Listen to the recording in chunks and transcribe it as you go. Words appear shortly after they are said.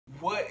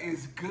What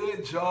is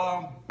good,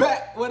 y'all? I'm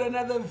back with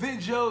another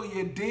video,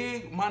 you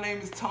dig? My name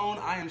is Tone,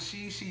 I am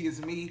she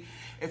is me.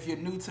 If you're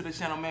new to the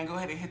channel, man, go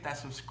ahead and hit that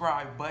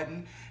subscribe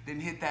button, then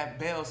hit that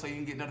bell so you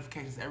can get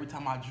notifications every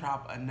time I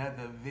drop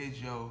another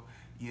video,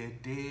 you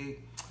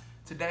dig?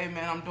 Today,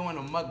 man, I'm doing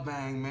a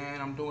mukbang,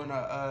 man. I'm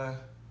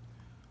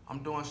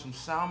doing some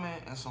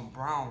salmon and some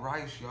brown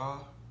rice,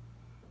 y'all.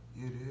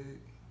 You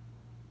dig?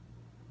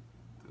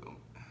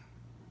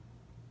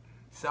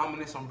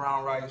 Salmon and some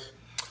brown rice.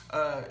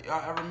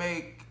 Y'all ever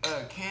make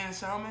canned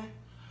salmon?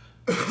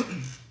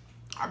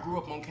 I grew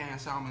up on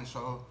canned salmon,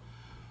 so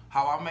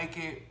how I make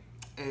it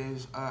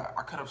is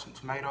I cut up some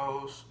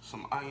tomatoes,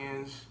 some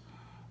onions.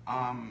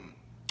 I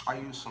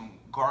use some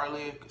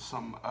garlic,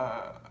 some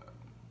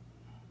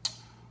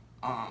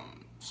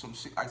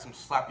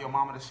slap your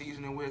mama to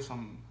seasoning with,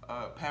 some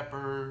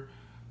pepper,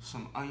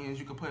 some onions.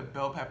 You could put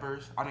bell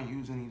peppers. I didn't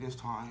use any this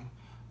time.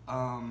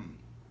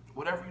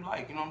 Whatever you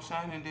like, you know what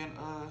I'm saying? And then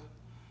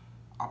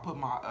I put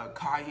my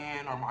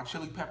cayenne or my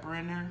chili pepper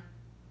in there.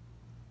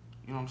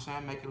 You know what I'm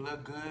saying? Make it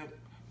look good.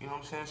 You know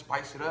what I'm saying?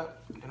 Spice it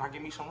up. And then I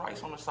give me some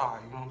rice on the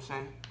side. You know what I'm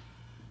saying?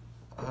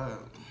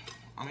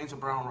 I'm into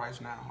brown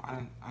rice now. I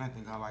didn't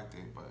think I liked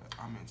it, but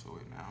I'm into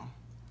it now.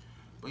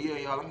 But yeah,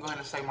 y'all, let me go ahead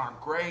and say my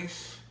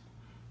grace.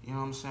 You know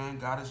what I'm saying?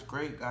 God is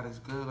great. God is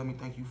good. Let me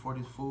thank you for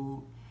this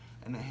food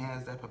and the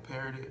hands that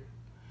prepared it.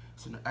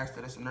 It's an act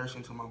that it's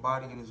nourishing to my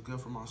body and it's good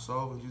for my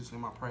soul. In Jesus'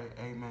 name I pray.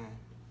 Amen.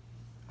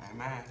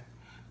 Amen.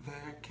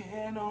 There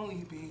can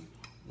only be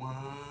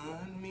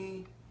one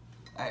me.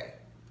 Hey,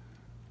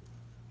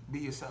 be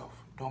yourself.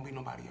 Don't be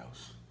nobody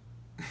else.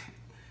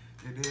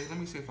 Let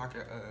me see if I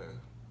can,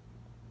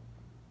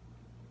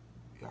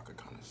 y'all can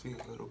kind of see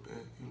a little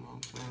bit, you know what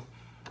I'm saying?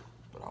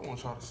 But I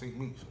want y'all to see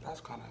me, so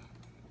that's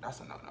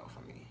a no-no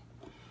for me.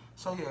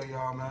 So yeah,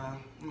 y'all, man,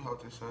 let me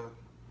hold this up.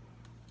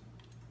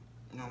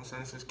 You know what I'm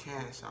saying? This is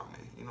canned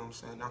salmon, you know what I'm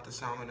saying? Not the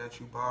salmon that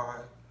you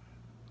buy,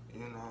 you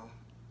know.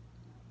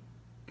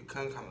 It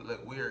can kind of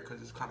look weird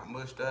because it's kind of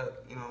mushed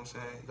up, you know what I'm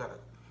saying? You gotta,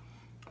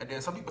 and then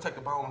some people take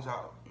the bones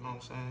out, you know what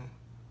I'm saying?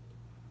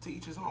 To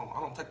each his own. I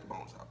don't take the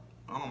bones out.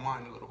 I don't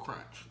mind a little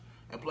crunch.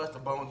 And plus the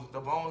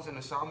bones in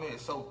the salmon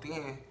is so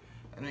thin,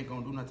 it ain't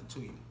gonna do nothing to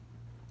you. You know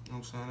what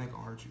I'm saying? It ain't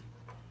gonna hurt you.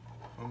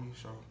 Feel me?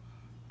 So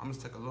I'm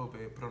just take a little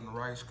bit, put on the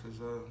rice, cause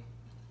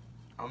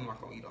I'm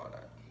not gonna eat all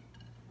that.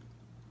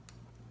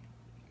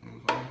 You know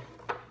what I'm saying?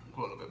 Put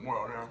a little bit more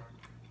on there.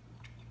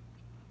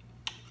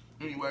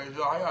 Anyways,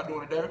 y'all, how y'all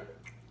doing today?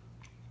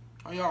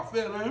 How y'all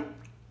feeling?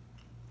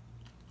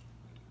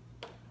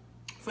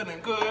 Feeling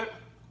good?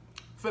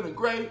 Feeling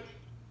great?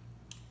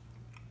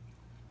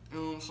 You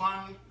know what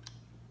I'm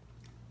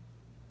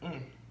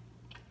saying?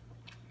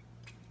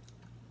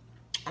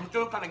 I'm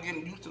still kind of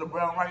getting used to the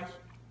brown rice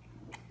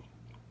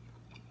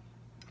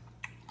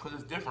because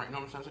it's different, you know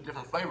what I'm saying? It's a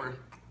different flavor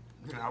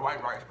than that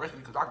white rice,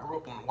 especially because I grew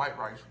up on the white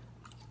rice.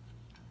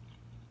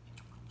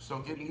 So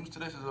getting used to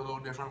this is a little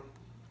different,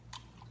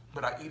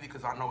 but I eat it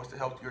because I know it's the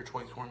healthier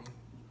choice for me.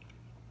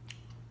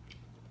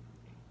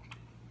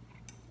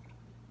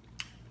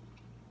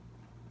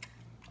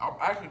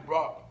 I actually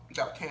brought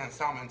that canned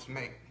salmon to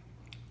make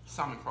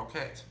salmon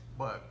croquettes,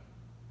 but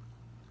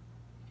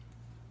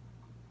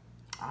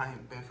I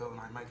ain't been feeling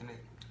like making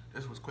it.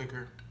 This was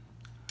quicker.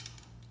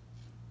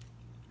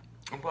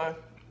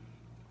 But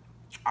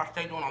I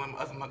stay doing all them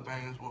other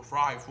mukbangs with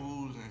fried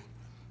foods and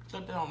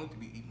stuff that I don't need to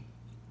be eating.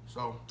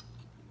 So,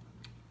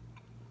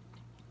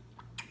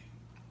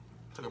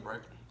 took a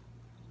break.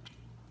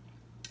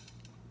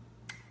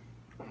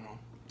 You know.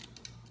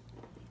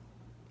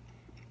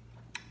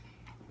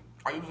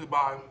 I usually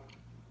buy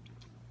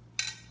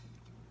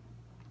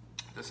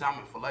the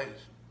salmon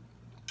fillets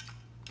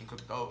and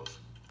cook those.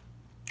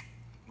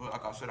 But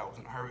like I said, I was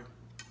in a hurry.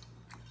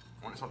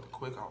 I wanted something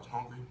quick, I was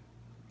hungry.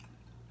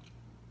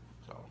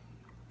 So,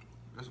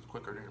 this is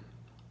quicker than,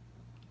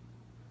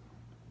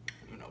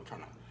 you know,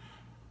 trying to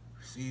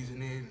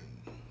season it and,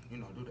 you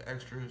know, do the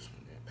extras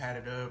and then pat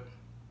it up,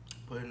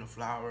 put in the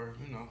flour,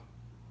 you know.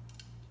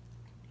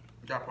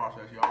 That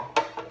process, y'all.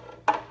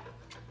 I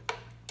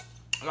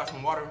got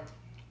some water.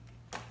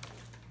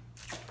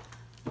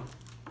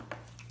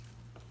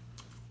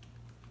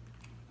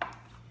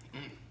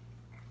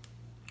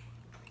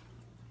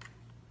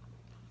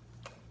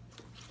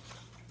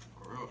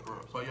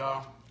 So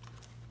y'all,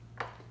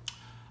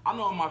 I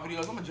know in my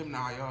videos, I'm a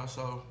Gemini, y'all,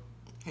 so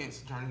hence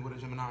journey with a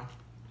Gemini.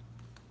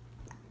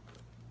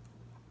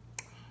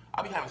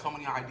 I be having so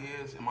many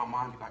ideas in my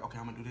mind, be like, okay,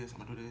 I'm gonna do this, I'm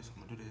gonna do this,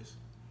 I'm gonna do this.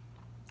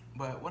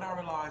 But what I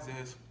realize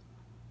is,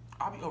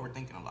 I be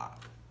overthinking a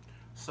lot.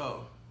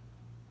 So,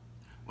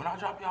 when I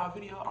drop y'all a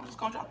video, I'm just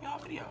gonna drop y'all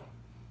a video.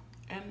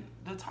 And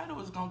the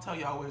title is gonna tell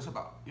y'all what it's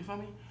about, you feel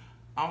me?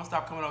 I'm gonna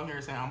stop coming over here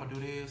and saying I'm gonna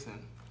do this,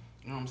 and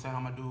you know what I'm saying,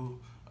 I'm gonna do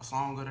a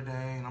song of the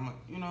day, and I'm like,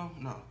 you know,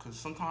 no, because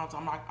sometimes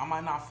I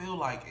might not feel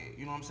like it,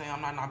 you know what I'm saying? I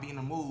might not be in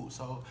the mood,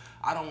 so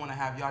I don't want to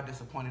have y'all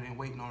disappointed and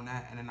waiting on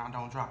that, and then I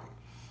don't drop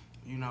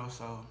it, you know,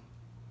 so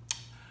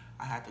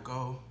I had to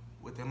go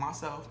within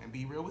myself and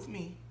be real with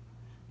me,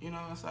 you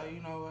know, and say,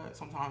 you know what,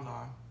 sometimes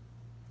I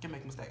can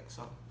make mistakes,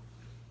 so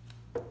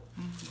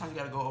Sometimes you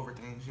gotta go over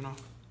things, you know?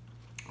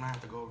 And I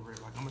have to go over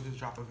it. Like, I'm gonna just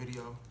drop a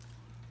video,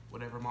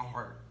 whatever my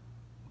heart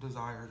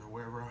desires or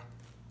wherever,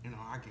 you know,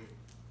 I get.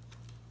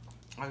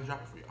 I just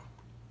drop it for y'all.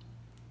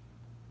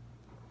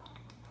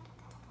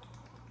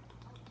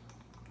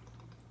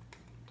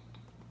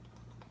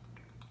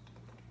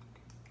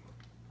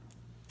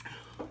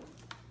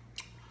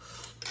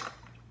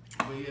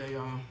 But yeah,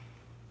 y'all,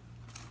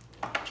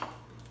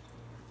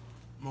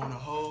 I'm on a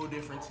whole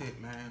different tip,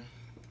 man.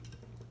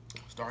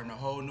 Starting a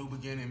whole new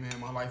beginning, man.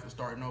 My life is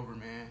starting over,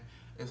 man.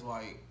 It's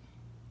like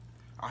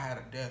I had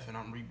a death and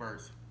I'm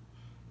rebirth.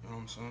 You know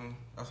what I'm saying?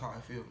 That's how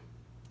I feel.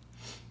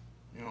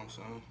 You know what I'm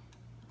saying?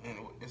 And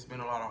it's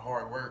been a lot of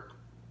hard work.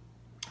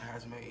 It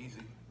hasn't been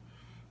easy.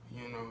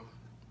 You know,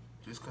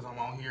 just because I'm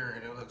on here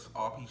and it looks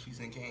all peaches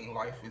and king,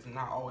 life is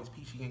not always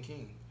peachy and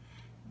king.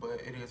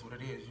 But it is what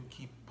it is. You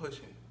keep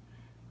pushing.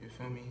 You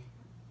feel me?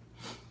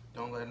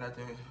 Don't let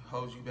nothing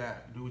hold you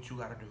back. Do what you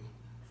gotta do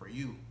for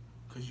you.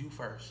 Cause you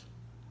first.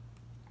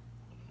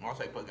 I'll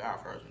say put God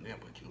first and then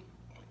put you.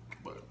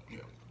 But yeah.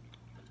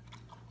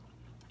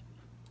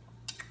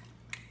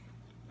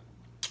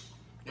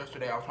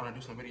 Yesterday I was trying to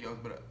do some videos,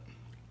 but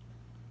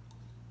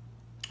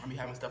I be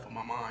having stuff on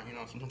my mind, you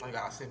know. Sometimes I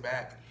gotta sit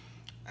back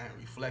and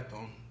reflect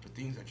on the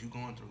things that you're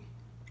going through.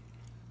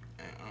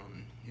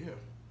 And yeah.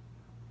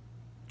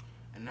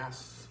 And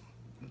that's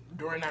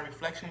during that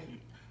reflection,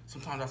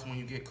 sometimes that's when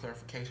you get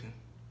clarification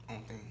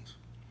on things.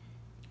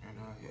 And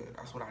yeah,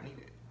 that's what I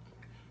needed.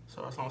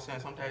 So that's what I'm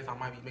saying. Some days I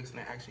might be mixing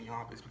the action,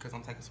 y'all. It's because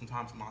I'm taking some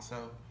time to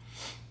myself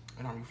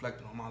and I'm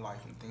reflecting on my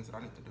life and the things that I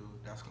need to do.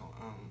 That's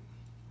gonna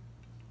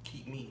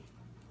keep me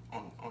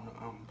on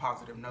a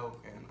positive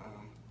note and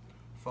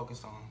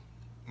focus on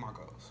my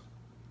goals.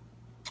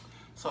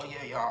 So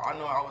yeah, y'all. I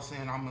know I was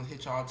saying I'm gonna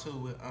hit y'all too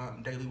with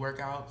daily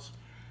workouts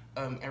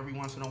every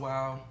once in a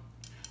while.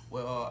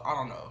 Well, I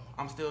don't know.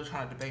 I'm still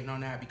trying to debate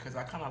on that because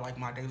I kind of like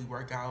my daily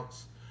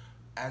workouts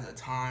as a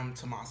time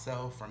to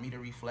myself for me to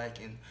reflect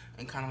and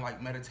kind of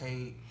like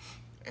meditate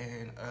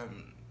and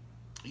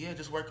yeah,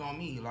 just work on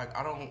me. Like,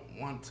 I don't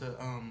want to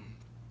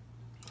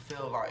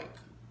feel like,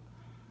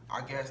 I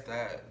guess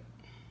that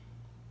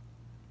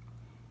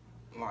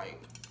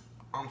like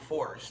I'm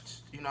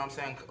forced, you know what I'm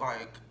saying?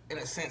 Like, in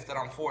a sense that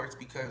I'm forced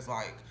because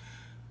like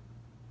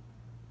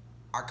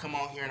I come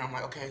on here and I'm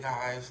like, okay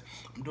guys,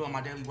 I'm doing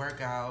my daily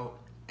workout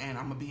and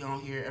I'm gonna be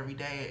on here every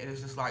day, and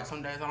it's just like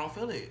some days I don't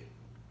feel it.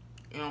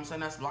 You know what I'm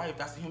saying? That's life.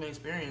 That's the human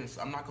experience.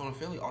 I'm not going to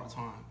feel it all the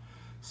time.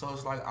 So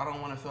it's like, I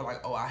don't want to feel like,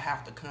 oh, I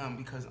have to come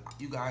because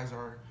you guys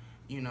are,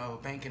 you know,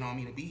 banking on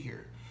me to be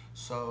here.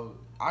 So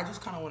I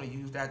just kind of want to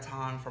use that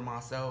time for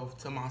myself,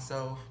 to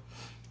myself.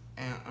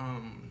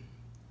 And,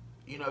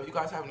 you know, if you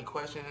guys have any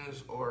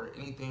questions or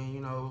anything,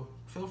 you know,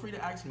 feel free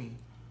to ask me.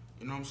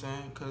 You know what I'm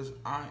saying? Because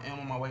I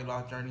am on my weight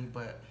loss journey.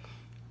 But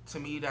to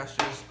me, that's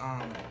just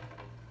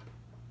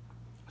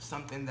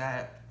something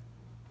that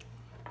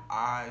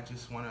I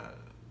just want to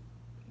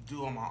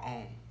do on my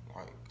own,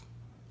 like,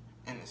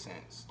 in a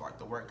sense, like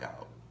the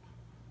workout,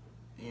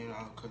 you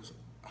know, because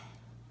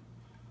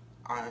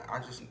I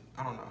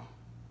don't know,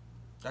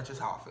 that's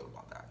just how I feel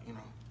about that, you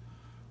know.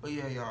 But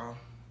yeah, y'all,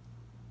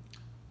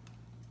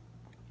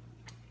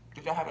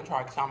 if y'all haven't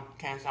tried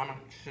canned salmon,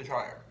 you should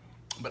try it.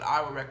 But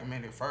I would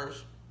recommend it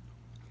first,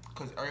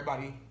 because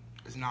everybody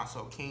is not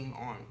so keen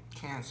on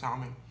canned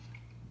salmon.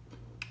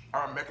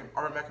 I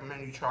would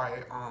recommend you try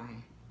it,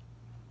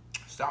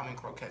 salmon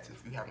croquettes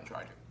if you haven't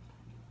tried it.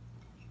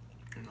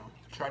 You know,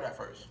 try that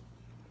first.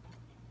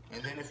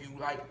 And then if you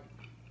like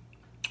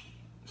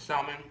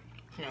salmon,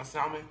 canned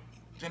salmon,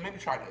 then maybe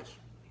try this.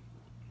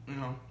 You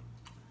know.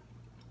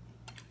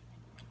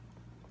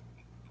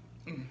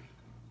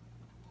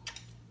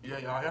 Yeah,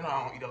 y'all know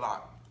I don't eat a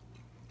lot.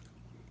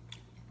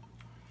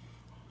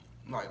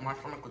 Like, my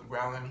stomach was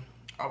growling.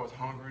 I was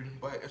hungry.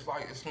 But it's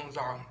like, as soon as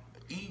I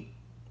eat,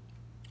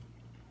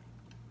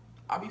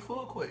 I be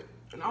full quick.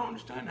 And I don't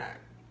understand that.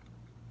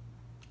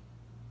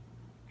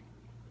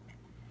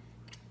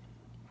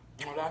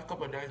 The last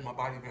couple of days, my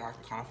body been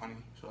acting kind of funny,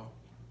 so.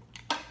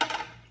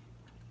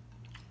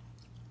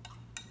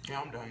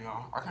 Yeah, I'm done,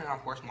 y'all. I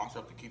cannot force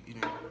myself to keep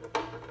eating.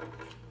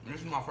 And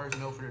this is my first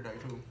meal for the day,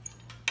 too.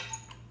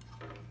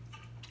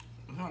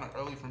 It's kind of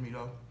early for me,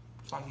 though.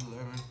 It's like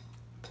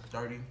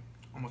 11:30,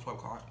 almost 12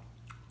 o'clock.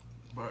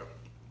 But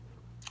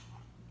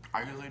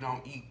I usually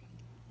don't eat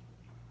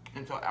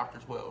until after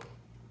 12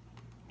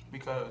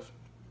 because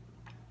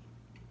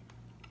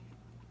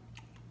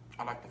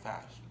I like to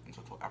fast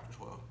until after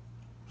 12.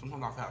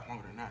 Sometimes I fast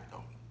longer than that,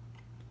 though,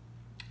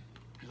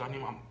 because I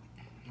need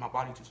my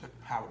body to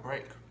have a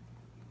break,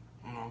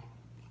 you know.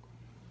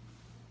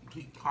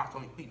 Keep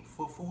constantly eating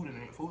food in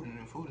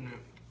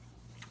it.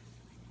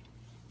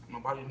 My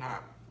body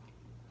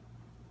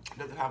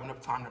doesn't have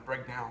enough time to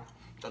break down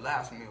the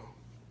last meal,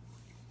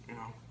 you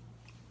know.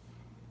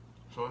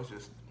 So it's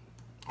just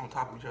on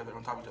top of each other.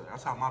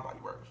 That's how my body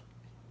works.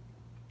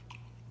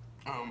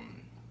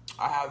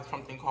 I have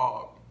something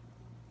called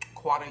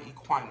Quada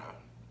Equina.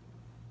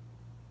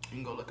 You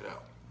can go look it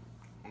up.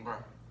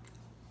 Okay?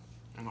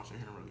 I'm not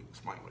sitting here and really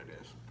explain what it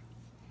is.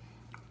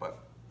 But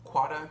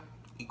quada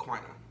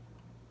equina.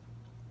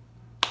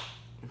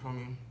 You feel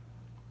me?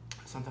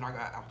 Something I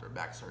got after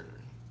back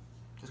surgery.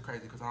 Just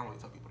crazy because I don't really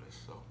tell people this,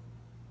 so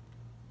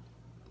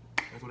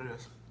that's what it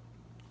is.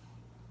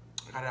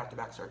 I got it after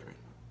back surgery.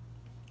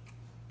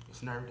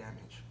 It's nerve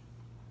damage.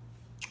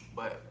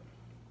 But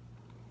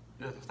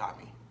it doesn't stop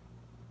me.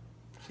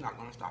 It's not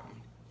gonna stop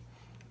me.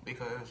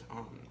 Because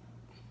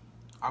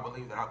I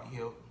believe that I'll be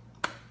healed.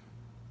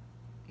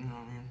 You know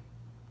what I mean?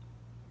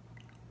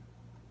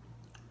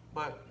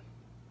 But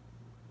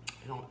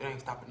it ain't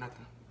stopping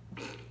nothing.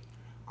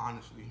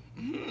 Honestly.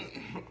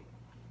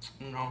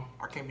 You know,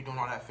 I can't be doing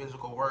all that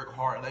physical work,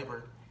 hard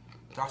labor.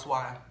 That's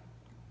why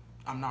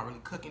I'm not really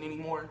cooking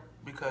anymore,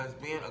 because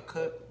being a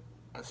cook,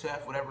 a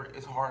chef, whatever,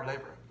 it's hard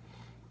labor.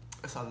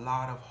 It's a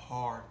lot of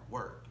hard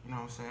work, you know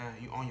what I'm saying?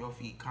 You on your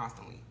feet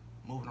constantly,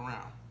 moving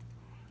around,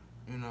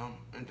 you know?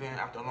 And then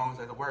after a long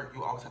day of work,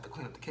 you always have to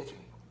clean up the kitchen.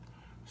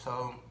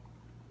 So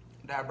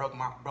that broke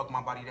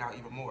my body down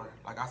even more.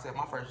 Like I said,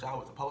 my first job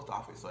was the post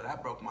office, so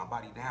that broke my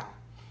body down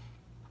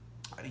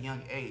at a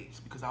young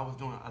age, because I was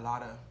doing a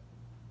lot of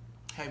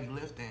heavy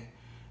lifting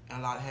and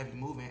a lot of heavy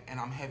movement, and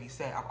I'm heavy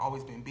set. I've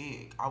always been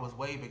big. I was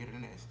way bigger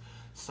than this.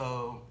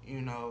 So,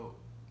 you know,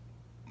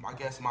 I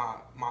guess my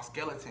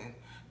skeleton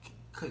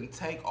couldn't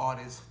take all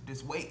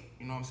this weight,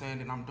 you know what I'm saying?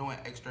 Then I'm doing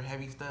extra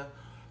heavy stuff,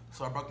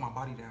 so I broke my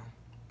body down.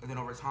 And then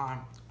over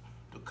time,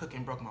 the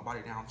cooking broke my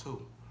body down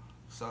too.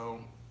 So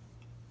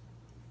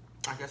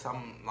I guess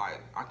I'm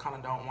like, I kind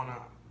of don't want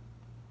to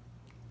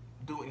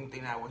do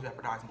anything that would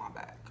jeopardize my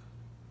back.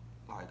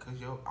 Like, cause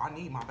I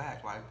need my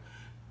back. Like,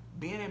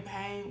 being in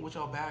pain with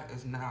your back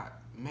is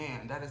not,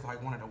 man, that is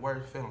like one of the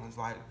worst feelings.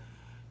 Like,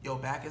 your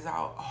back is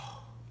out,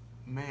 oh,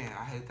 man,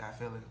 I hate that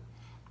feeling.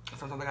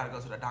 Sometimes I gotta go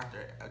to the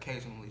doctor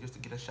occasionally just to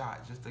get a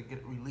shot, just to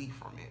get relief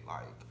from it.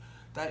 Like,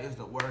 that is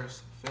the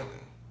worst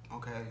feeling,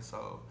 okay?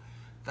 So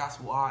that's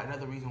why,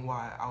 another reason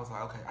why I was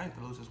like, okay, I need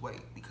to lose this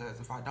weight,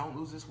 because if I don't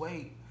lose this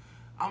weight,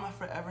 I'm gonna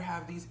forever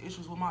have these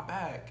issues with my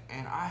back,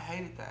 and I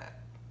hated that.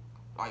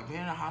 Like,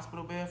 being in a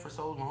hospital bed for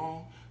so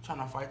long, trying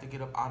to fight to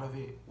get up out of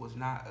it was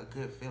not a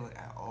good feeling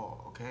at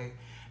all, okay?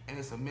 And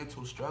it's a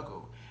mental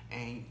struggle,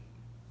 and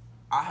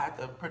I had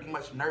to pretty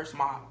much nurse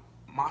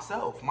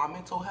myself, my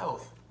mental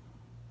health.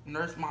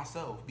 Nurse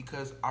myself,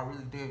 because I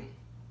really didn't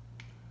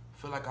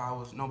feel like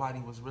nobody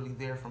was really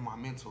there for my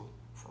mental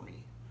for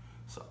me.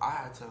 So I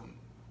had to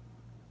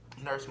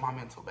nurse my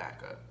mental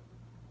back up,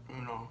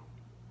 you know.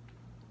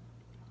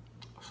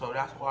 So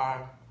that's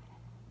why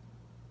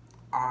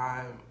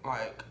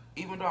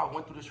even though I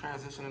went through this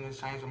transition and this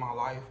change in my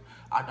life,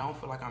 I don't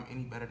feel like I'm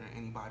any better than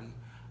anybody.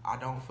 I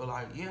don't feel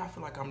like, yeah, I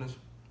feel like I'm I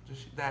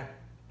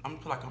feel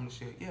like I'm the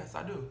shit. Yes,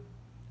 I do.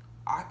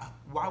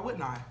 Why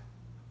wouldn't I?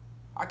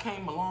 I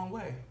came a long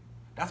way.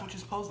 That's what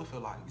you're supposed to feel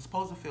like. You're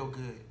supposed to feel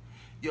good.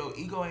 Your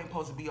ego ain't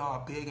supposed to be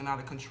all big and out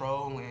of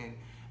control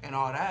and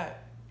all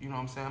that. You know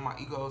what I'm saying? My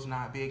ego is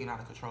not big and out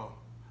of control.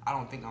 I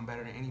don't think I'm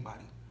better than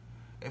anybody.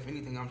 If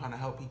anything, I'm trying to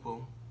help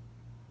people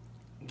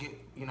get,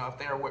 you know,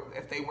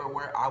 if they were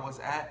where I was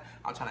at,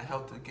 I'm trying to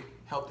help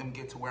them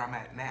get to where I'm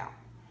at now.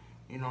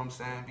 You know what I'm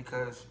saying?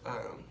 Because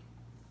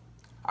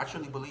I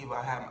truly believe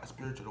I had a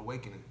spiritual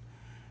awakening,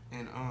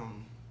 and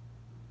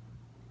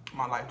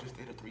my life just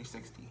did a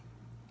 360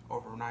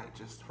 overnight.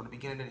 Just from the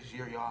beginning of this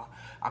year, y'all,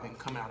 I've been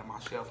coming out of my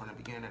shell from the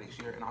beginning of this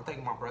year, and I'll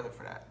thank my brother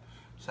for that.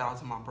 Shout out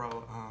to my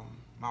bro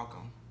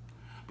Malcolm,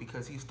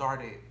 because he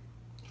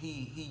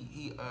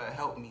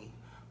helped me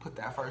put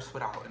that first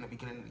foot out in the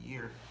beginning of the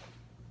year,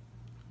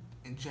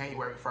 in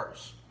January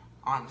 1st,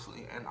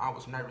 honestly. And I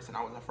was nervous and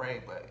I was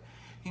afraid, but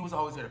he was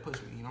always there to push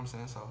me, you know what I'm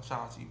saying? So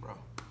shout out to you, bro.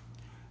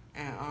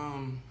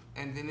 And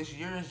then this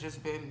year has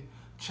just been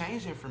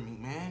changing for me,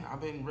 man.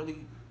 I've been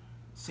really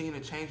seeing a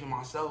change in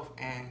myself,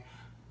 and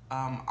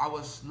I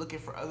was looking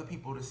for other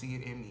people to see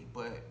it in me,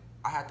 but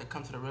I had to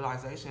come to the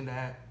realization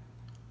that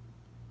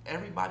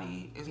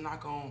everybody is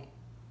not gonna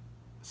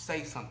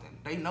say something.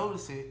 They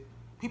notice it.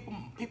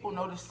 People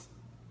notice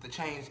the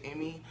change in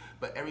me,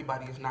 but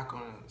everybody is not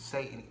gonna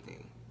say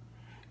anything.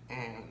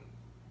 And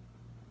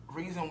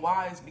reason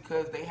why is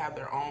because they have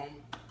their own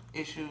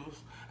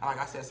issues. And like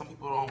I said, some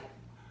people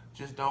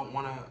don't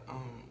want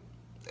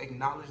to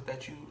acknowledge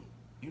that you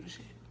the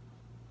shit.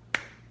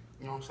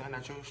 You know what I'm saying?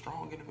 That you're a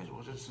strong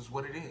individual. This is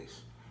what it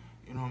is.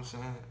 You know what I'm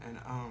saying? And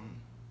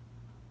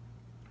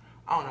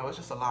I don't know. It's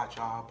just a lot,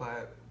 y'all.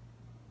 But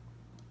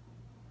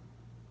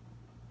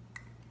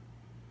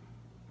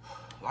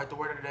like the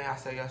word of the day I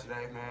said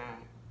yesterday,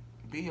 man,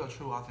 be your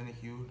true,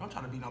 authentic you. Don't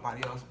try to be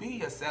nobody else. Be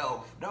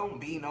yourself. Don't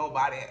be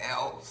nobody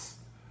else.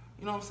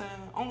 You know what I'm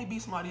saying? Only be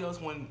somebody else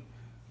when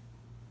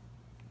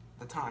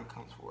the time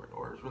comes for it,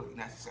 or it's really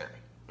necessary.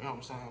 You know what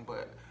I'm saying?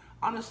 But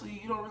honestly,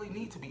 you don't really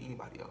need to be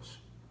anybody else.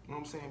 You know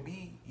what I'm saying?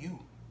 Be you. You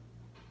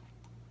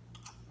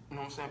know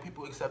what I'm saying?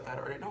 People accept that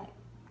or they don't.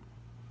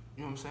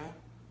 You know what I'm saying?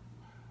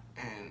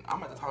 And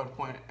I'm at the type of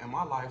point in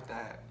my life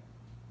that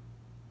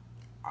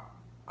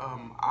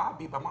I'll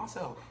be by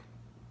myself,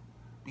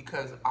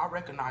 because I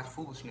recognize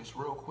foolishness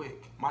real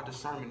quick. My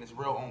discernment is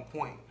real on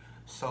point.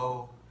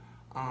 So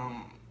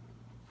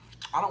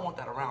I don't want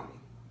that around me.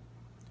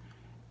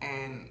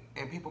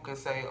 And people can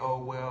say,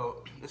 oh,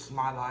 well, this is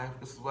my life.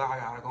 This is what I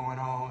got going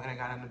on. And it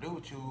got nothing to do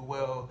with you.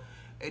 Well,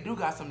 it do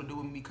got something to do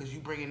with me because you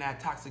bringing that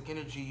toxic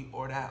energy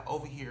or that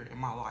over here in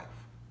my life.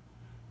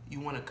 You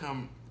want to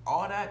come,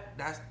 all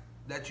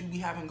that you be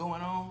having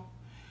going on,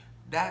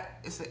 that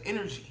it's an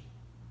energy.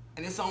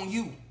 And it's on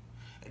you.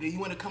 And then you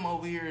want to come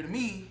over here to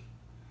me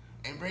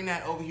and bring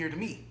that over here to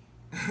me.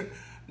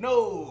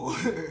 No.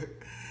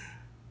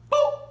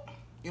 Boop.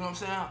 You know what I'm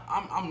saying?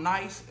 I'm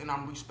nice and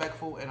I'm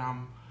respectful and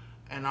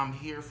I'm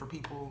here for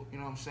people, you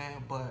know what I'm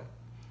saying? But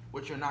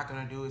what you're not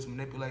gonna do is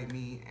manipulate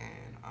me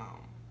and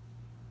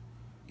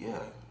yeah,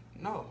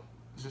 no,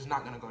 it's just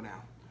not gonna go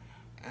down.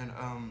 And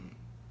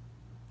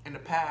in the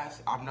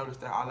past, I've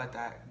noticed that I let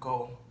that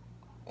go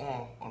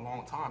on a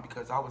long time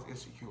because I was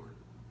insecure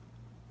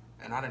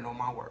and I didn't know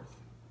my worth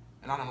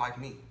and I didn't like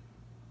me.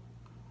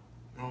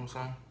 You know what I'm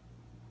saying?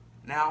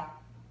 Now,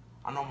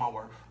 I know my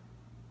worth.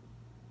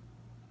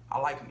 I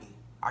like me.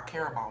 I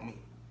care about me.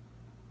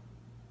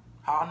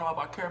 How I know if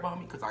I care about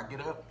me? Because I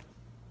get up,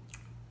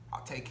 I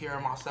take care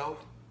of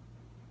myself,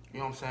 you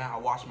know what I'm saying? I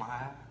wash my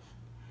eyes,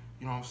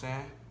 you know what I'm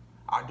saying?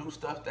 I do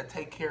stuff that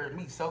take care of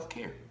me,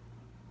 self-care.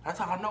 That's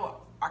how I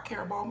know I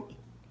care about me.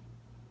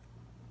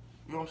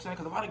 You know what I'm saying?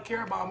 Because if I didn't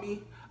care about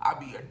me, I'd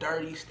be a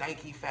dirty,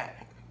 stanky, fat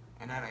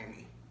nigga. And that ain't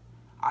me.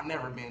 I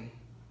never been,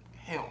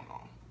 hell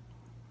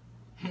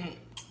no.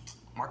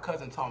 My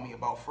cousin taught me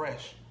about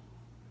Fresh.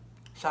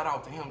 Shout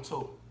out to him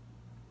too.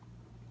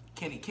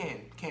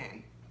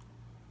 Ken.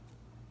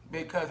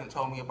 Big cousin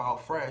told me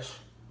about Fresh,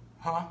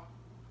 huh?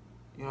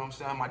 You know what I'm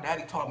saying? My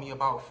daddy taught me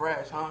about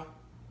Fresh, huh?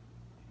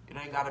 It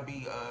ain't gotta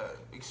be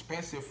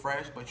expensive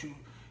Fresh, but you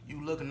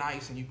look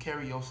nice and you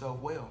carry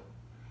yourself well.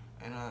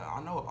 And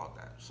I know about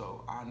that.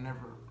 So I'm not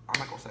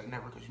gonna say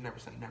never because you never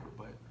say never,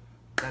 but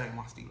that ain't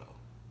my stilo.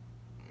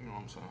 You know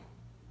what I'm saying?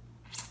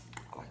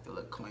 I like to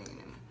look clean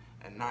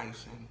and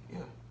nice and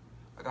yeah.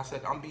 Like I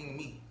said, I'm being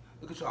me.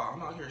 Look at y'all,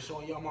 I'm out here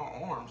showing y'all my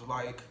arms.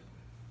 Like,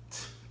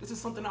 this is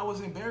something I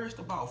was embarrassed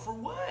about. For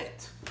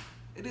what?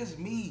 It is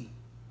me.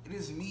 It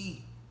is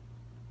me.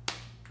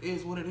 It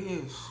is what it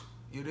is.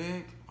 You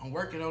dig? I'm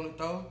working on it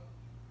though.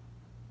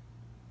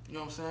 You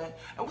know what I'm saying?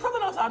 And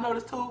something else I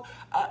noticed too,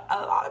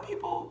 a lot of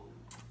people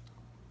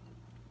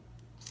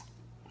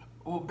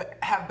will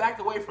have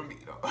backed away from me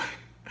though.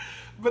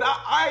 But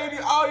I ain't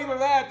even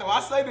mad though.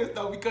 I say this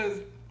though because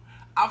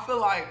I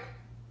feel like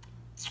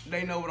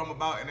they know what I'm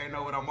about and they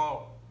know what I'm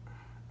on.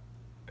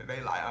 And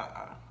they like,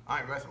 I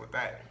ain't messing with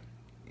that.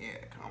 Yeah,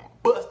 come on,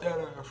 bust that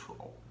ass,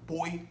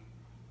 boy.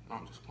 No,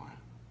 I'm just playing.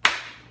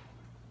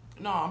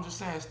 No, I'm just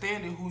saying,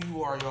 stand in who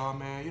you are, y'all,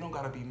 man. You don't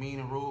gotta be mean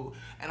and rude.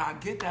 And I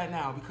get that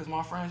now because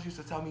my friends used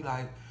to tell me,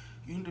 like,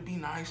 you need to be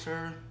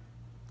nicer.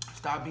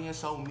 Stop being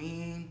so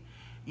mean.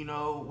 You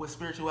know, with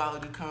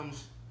spirituality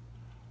comes,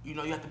 you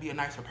know, you have to be a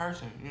nicer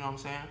person. You know what I'm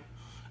saying?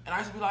 And I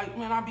used to be like,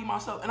 man, I be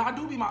myself. And I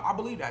do be I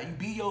believe that. You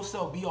be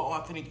yourself, be your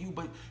authentic you,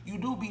 but you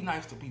do be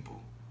nice to people.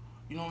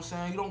 You know what I'm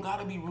saying? You don't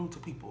gotta be rude to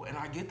people. And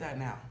I get that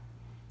now.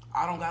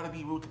 I don't gotta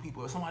be rude to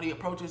people. If somebody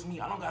approaches me,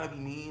 I don't gotta be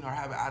mean or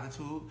have an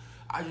attitude.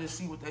 I just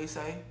see what they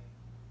say.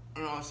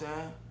 You know what I'm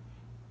saying?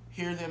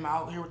 Hear them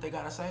out, hear what they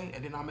gotta say,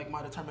 and then I'll make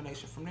my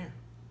determination from there.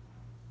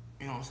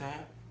 You know what I'm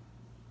saying?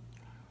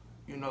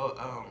 You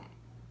know,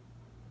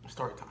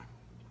 story time.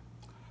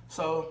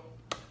 So,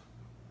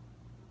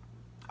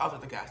 I was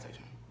at the gas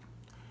station,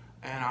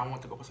 and I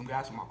went to go put some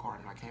gas in my car,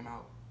 and I came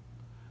out,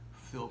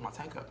 filled my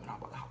tank up, and I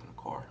was about to hop in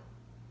the car.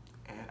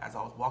 And as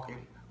I was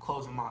walking,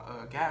 closing my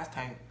gas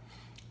tank,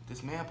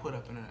 this man put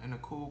up in a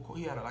cool,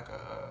 he had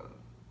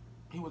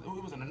he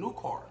was in a new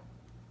car.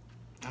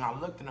 And I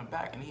looked in the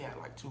back and he had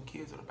like 2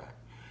 kids in the back.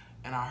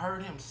 And I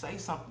heard him say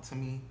something to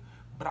me,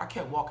 but I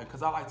kept walking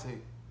because I like to,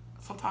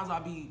 sometimes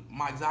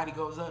my anxiety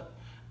goes up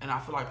and I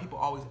feel like people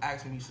always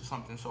asking me for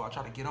something, so I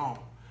try to get on.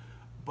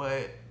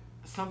 But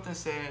something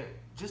said,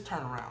 just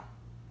turn around.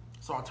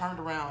 So I turned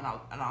around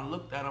and I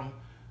looked at him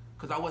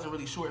because I wasn't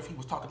really sure if he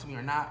was talking to me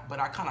or not, but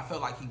I kind of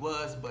felt like he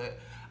was, but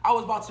I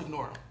was about to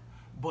ignore him.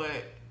 But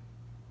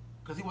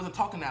because he wasn't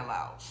talking that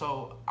loud.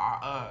 So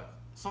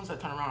someone said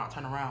turn around, I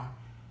turned around,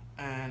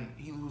 and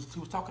he was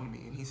talking to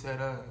me, and he said,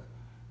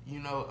 you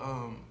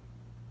know,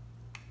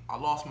 I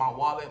lost my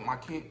wallet, my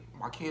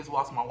kids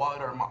lost my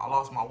wallet, or I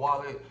lost my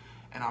wallet,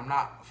 and I'm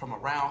not from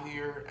around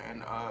here,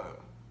 and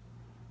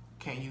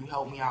can you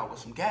help me out with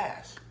some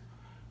gas?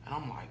 And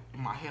I'm like,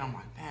 in my head, I'm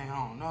like, dang,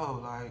 I don't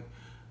know, like,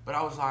 but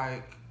I was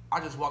like,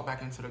 I just walked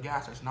back into the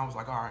gas station. I was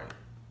like, all right.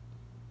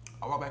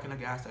 I walked back in the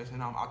gas station,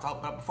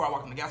 but before I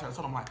walked in the gas station, I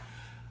told him, like,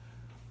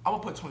 I'm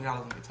gonna put $20 in your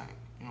tank.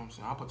 You know what I'm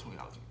saying? I'll put $20 in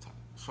your tank.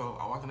 So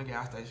I walked in the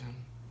gas station,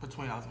 put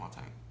 $20 in my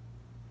tank,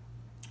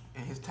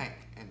 in his tank.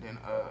 And then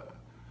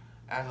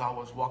as I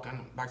was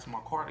walking back to my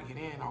car to get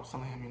in, I was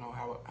telling him, you know,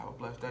 have a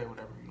blessed day or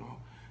whatever, you know.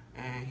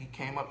 And he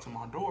came up to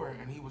my door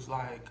and he was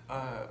like,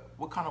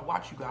 what kind of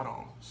watch you got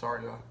on?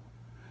 Sorry, y'all.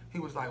 He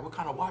was like, what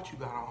kind of watch you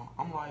got on?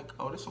 I'm like,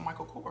 oh, this is a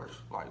Michael Kors.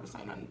 Like, this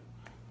ain't nothing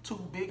too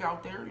big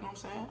out there, you know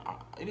what I'm saying?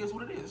 It is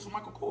what it is. This is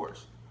Michael Kors.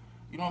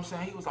 You know what I'm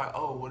saying? He was like,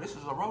 oh, well, this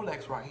is a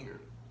Rolex right here.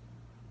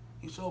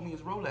 He showed me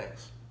his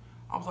Rolex.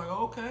 I was like,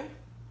 oh, okay.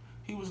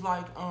 He was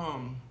like,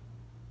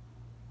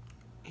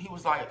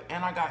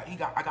 and I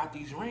got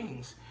these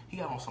rings. He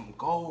got on some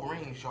gold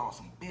rings, y'all,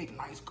 some big,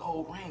 nice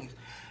gold rings.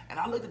 And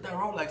I looked at that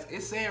Rolex,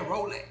 it said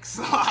Rolex,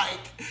 like,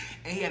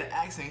 and he had an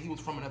accent, he was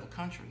from another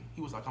country.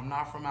 He was like, I'm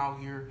not from out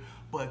here,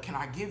 but can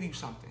I give you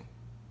something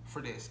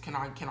for this? Can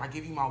I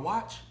give you my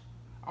watch?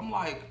 I'm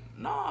like,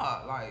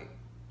 nah, like,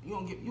 you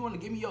want to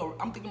give me your,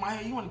 I'm thinking in my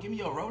head, you want to give me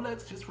your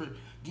Rolex just for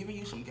giving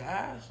you some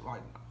gas?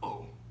 Like,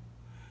 no.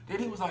 Then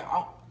he was like,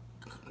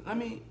 let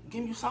me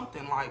give you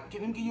something, like,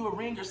 let me give you a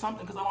ring or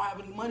something, because I don't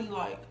have any money,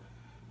 like,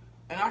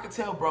 and I could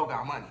tell bro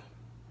got money.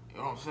 You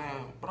know what I'm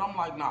saying? But I'm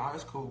like, nah,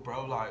 it's cool,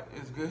 bro. Like,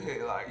 it's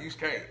good. Like, you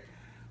straight.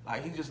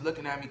 Like, he just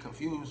looking at me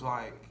confused.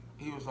 Like,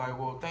 he was like,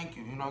 well, thank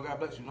you. You know, God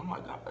bless you. And I'm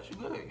like, God bless you,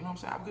 good. You know what I'm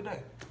saying? Have a good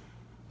day.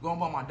 Going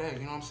about my day.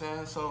 You know what I'm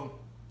saying? So,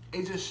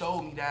 it just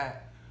showed me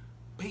that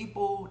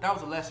people, that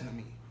was a lesson to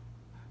me.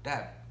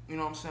 That, you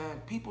know what I'm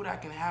saying? People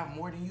that can have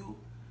more than you,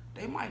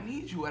 they might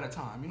need you at a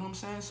time. You know what I'm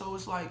saying? So,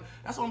 it's like,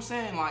 that's what I'm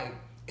saying. Like,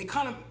 it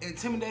kind of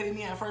intimidated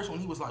me at first when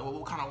he was like, well,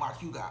 what kind of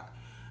watch you got?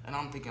 And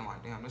I'm thinking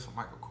like, damn, this is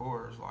Michael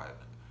Kors. Like,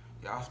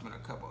 yeah, I spent a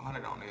couple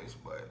 $100 on this,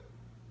 but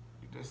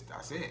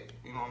that's it.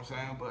 You know what I'm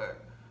saying?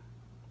 But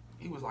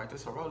he was like,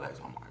 this a Rolex.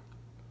 I'm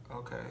like,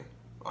 okay.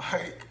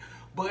 Like,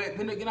 but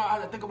then again, I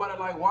had to think about it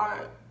like, why?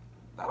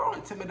 That don't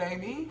intimidate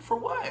me. For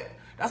what?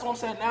 That's what I'm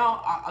saying.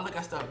 Now, I look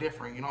at stuff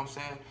different. You know what I'm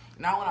saying?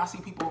 Now, when I see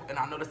people and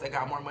I notice they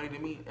got more money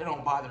than me, it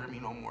don't bother me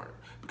no more.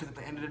 Because at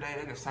the end of the day,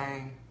 they're the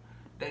same.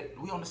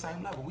 We on the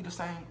same level. We the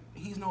same.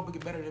 He's no bigger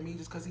better than me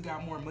just because he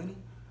got more money.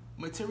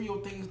 Material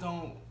things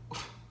don't,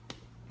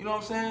 you know what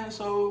I'm saying?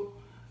 So,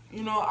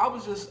 you know, I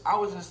was just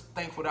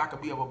thankful that I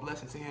could be of a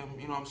blessing to him,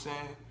 you know what I'm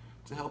saying?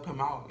 To help him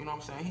out, you know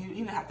what I'm saying? He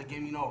didn't have to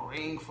give me no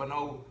ring for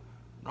no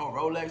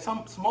Rolex.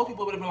 Most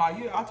people would have been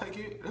like, yeah, I'll take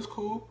it, it's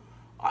cool.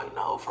 Like,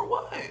 no, for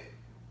what?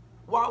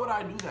 Why would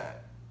I do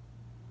that?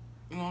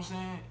 You know what I'm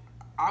saying?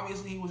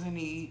 Obviously, he was in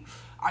need.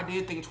 I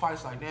did think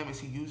twice, like, damn, is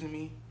he using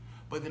me?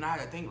 But then I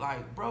had to think,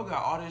 like, bro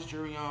got all this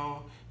jewelry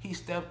on. He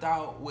stepped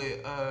out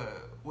with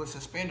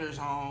suspenders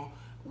on,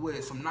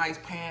 with some nice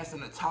pants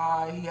and a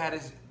tie. He had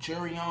his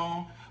jewelry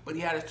on, but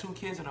he had his 2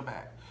 kids in the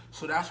back.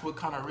 So that's what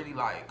kind of really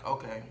like,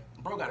 okay,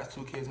 bro got his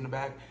 2 kids in the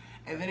back.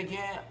 And then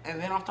again,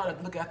 I started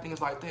to look at things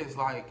like this.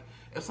 Like,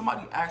 if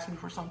somebody asks me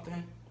for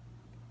something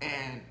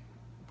and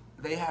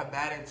they have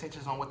bad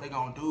intentions on what they're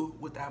going to do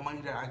with that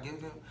money that I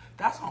give them,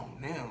 that's on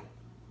them.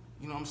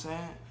 You know what I'm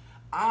saying?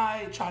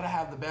 I try to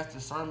have the best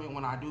discernment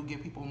when I do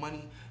give people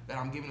money that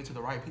I'm giving it to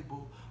the right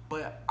people,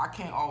 but I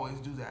can't always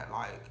do that.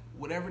 Like,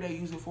 whatever they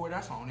use it for,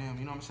 that's on them,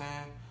 you know what I'm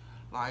saying?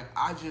 Like,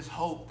 I just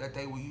hope that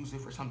they will use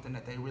it for something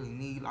that they really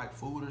need, like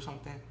food or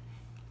something,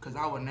 because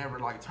I would never,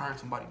 like, turn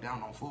somebody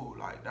down on food.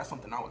 Like, that's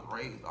something I was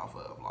raised off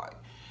of. Like,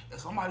 if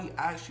somebody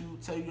asks you,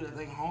 tell you that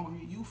they're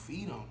hungry, you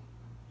feed them.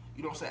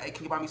 You know what I'm saying? Hey,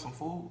 can you buy me some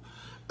food?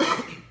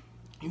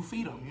 You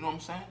feed them, you know what I'm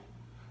saying?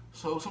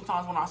 So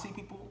sometimes when I see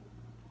people,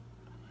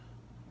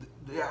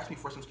 they ask me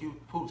for some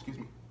food,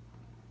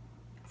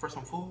 for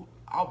some food,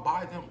 I'll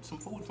buy them some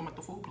food from at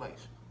the food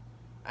place.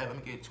 Hey, let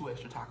me get 2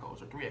 extra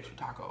tacos or 3 extra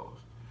tacos.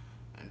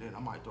 And then I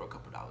might throw a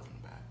couple dollars in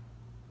the bag.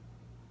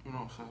 You know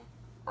what I'm saying?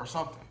 Or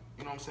something,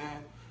 you know what I'm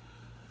saying?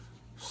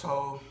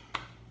 So,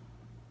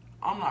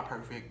 I'm not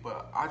perfect,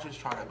 but I just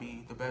try to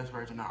be the best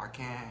version that I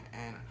can.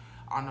 And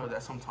I know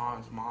that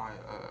sometimes my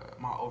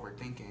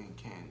overthinking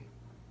can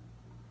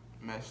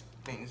mess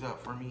things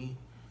up for me.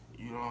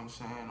 You know what I'm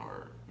saying?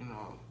 Or, you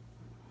know,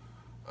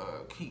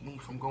 keep me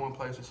from going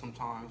places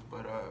sometimes,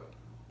 but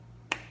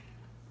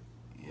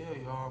yeah,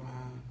 y'all,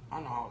 man. I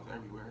know I was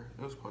everywhere.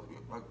 It was supposed to be a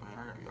mukbang.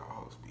 I gotta be a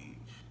whole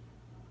speech.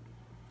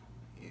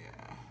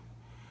 Yeah.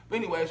 But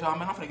anyways, y'all,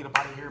 man, I'm finna get up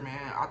out of here,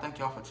 man. I thank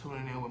y'all for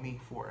tuning in with me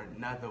for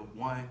another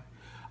one.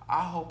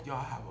 I hope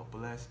y'all have a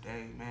blessed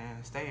day,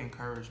 man. Stay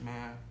encouraged,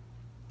 man.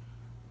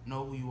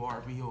 Know who you are.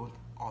 Be your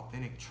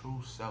authentic,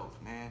 true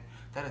self, man.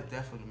 That is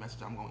definitely the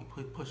message I'm going to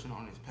be pushing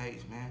on this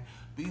page, man.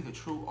 Be the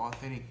true,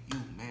 authentic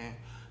you, man.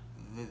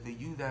 The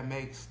you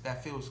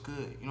that feels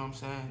good. You know what I'm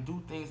saying?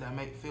 Do things that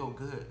feel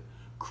good.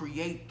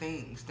 Create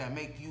things that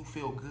make you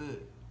feel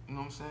good. You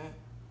know what I'm saying?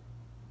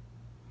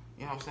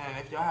 You know what I'm saying?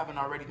 If y'all haven't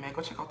already, man,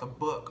 go check out the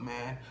book,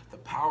 man. The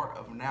Power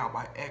of Now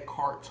by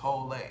Eckhart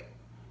Tolle.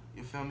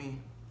 You feel me?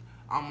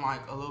 I'm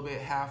like a little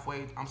bit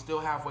I'm still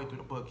halfway through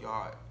the book,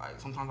 y'all. Like,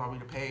 sometimes I'll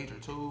read a page or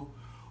 2,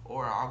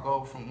 or I'll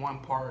go from one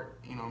part,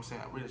 you know what I'm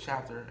saying, read a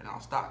chapter, and I'll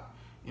stop.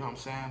 You know what I'm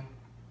saying?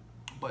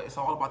 But it's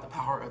all about the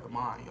power of the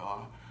mind,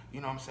 y'all. You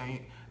know what I'm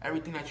saying?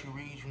 Everything that you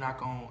read, you're not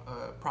going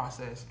to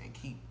process and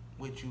keep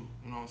with you.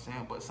 You know what I'm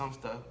saying? But some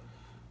stuff,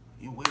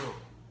 you will.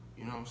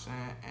 You know what I'm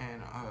saying?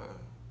 And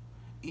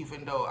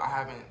even though I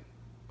haven't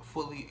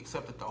fully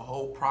accepted the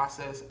whole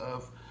process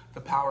of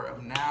the power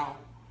of now,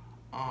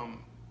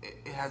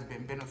 it has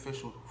been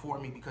beneficial for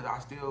me because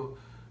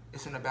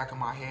it's in the back of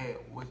my head,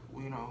 with,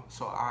 you know,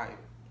 so I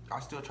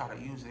still try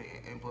to use it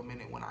and implement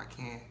it when I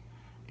can.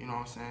 You know what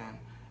I'm saying?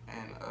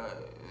 And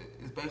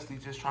it's basically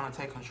just trying to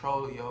take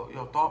control of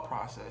your thought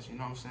process, you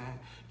know what I'm saying?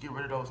 Get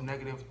rid of those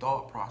negative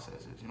thought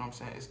processes, you know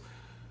what I'm saying?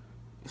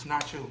 It's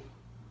not you.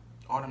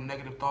 All them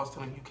negative thoughts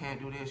telling you can't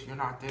do this, you're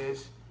not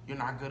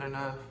good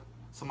enough,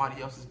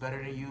 somebody else is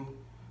better than you.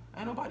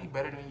 Ain't nobody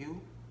better than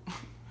you.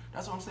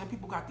 That's what I'm saying.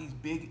 People got these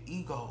big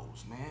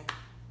egos, man.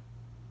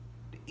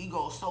 The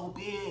ego is so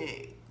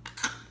big.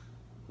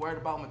 Worried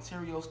about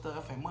material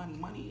stuff and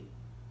money.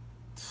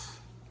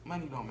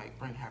 Money don't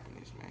bring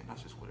happiness, man.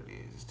 That's just what it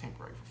is. It's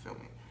temporary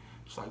fulfillment.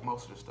 Just like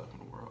most of the stuff in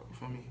the world. You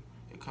feel me?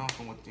 It comes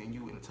from within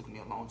you, and it took me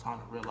a long time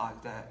to realize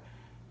that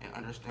and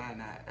understand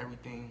that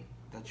everything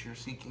that you're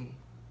seeking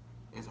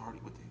is already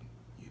within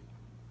you.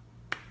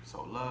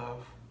 So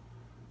love,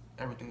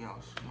 everything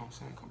else, you know what I'm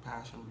saying?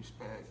 Compassion,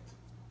 respect,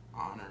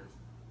 honor,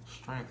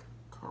 strength,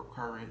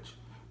 courage,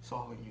 it's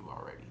all in you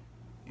already.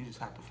 You just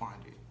have to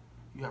find it.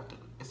 You have to,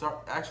 it's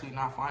actually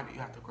not find it,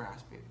 you have to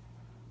grasp it.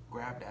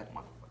 Grab that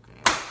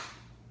motherfucker.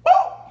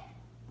 Woo!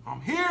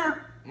 I'm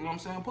here! You know what I'm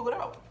saying? Pull it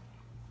out.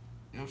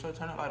 You know what I'm saying?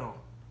 Turn that light on.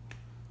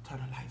 Turn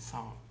the lights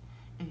on.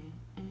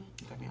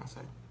 You got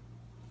Beyonce.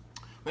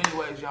 But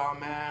anyways, y'all,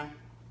 man,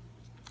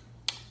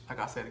 like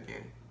I said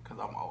again, because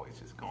I'm always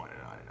just going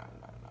and on and on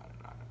and on and on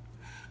and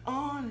on.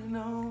 On and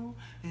on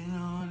and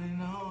on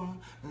and on.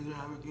 The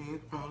driver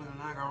gets rolling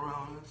like a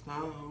rolling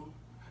stone.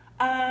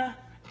 I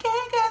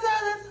can't get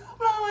out of the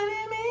blowing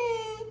in me.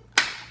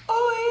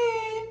 Oh,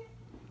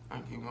 yeah. I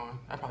can keep going.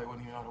 I probably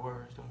wouldn't even know the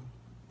words,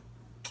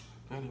 though.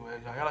 But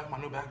anyways, y'all like my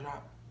new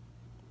backdrop?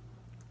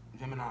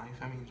 Gemini, you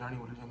feel me? Journey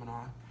with a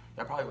Gemini.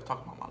 Y'all probably was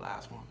talking about my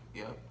last one.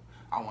 Yep.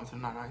 I went to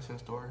the 99-cent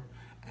store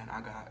and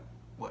I got,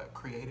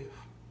 creative?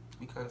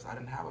 Because I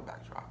didn't have a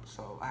backdrop,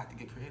 so I had to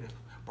get creative.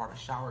 Brought a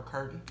shower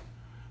curtain,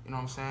 you know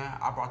what I'm saying?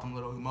 I brought them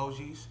little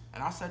emojis,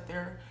 and I sat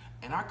there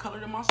and I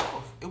colored it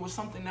myself. It was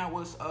something that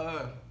was,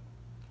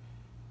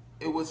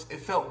 it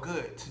felt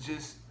good to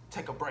just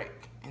take a break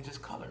and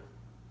just color,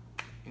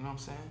 you know what I'm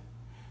saying?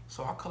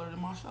 So I colored it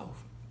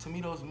myself. To me,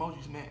 those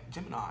emojis meant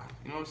Gemini,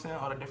 you know what I'm saying?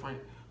 All the different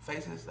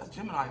faces, that's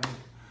Gemini to me.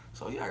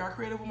 So yeah, I got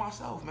creative with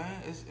myself,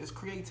 man. It's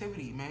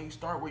creativity, man. You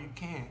start where you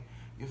can,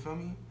 you feel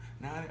me?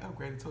 Now they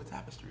upgraded to a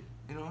tapestry.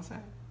 You know what I'm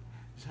saying?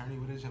 Journey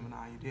with a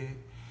Gemini, you did.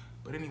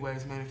 But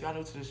anyways, man, if y'all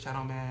new to this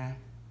channel, man,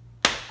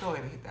 go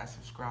ahead and hit that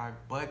subscribe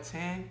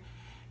button.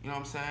 You know what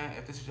I'm saying?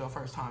 If this is your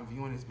first time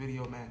viewing this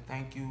video, man,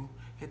 thank you.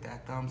 Hit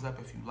that thumbs up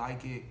if you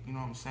like it. You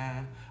know what I'm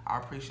saying? I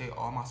appreciate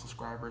all my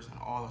subscribers and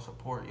all the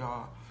support,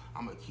 y'all.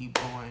 I'm going to keep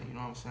going. You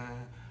know what I'm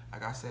saying?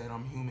 Like I said,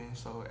 I'm human,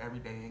 so every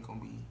day ain't going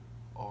to be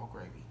all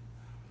gravy.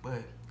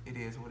 But it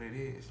is what it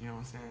is. You know what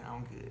I'm saying?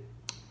 I'm good.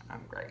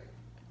 I'm great.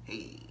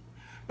 Hey.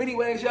 But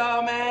anyways,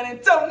 y'all, man,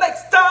 until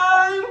next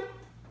time.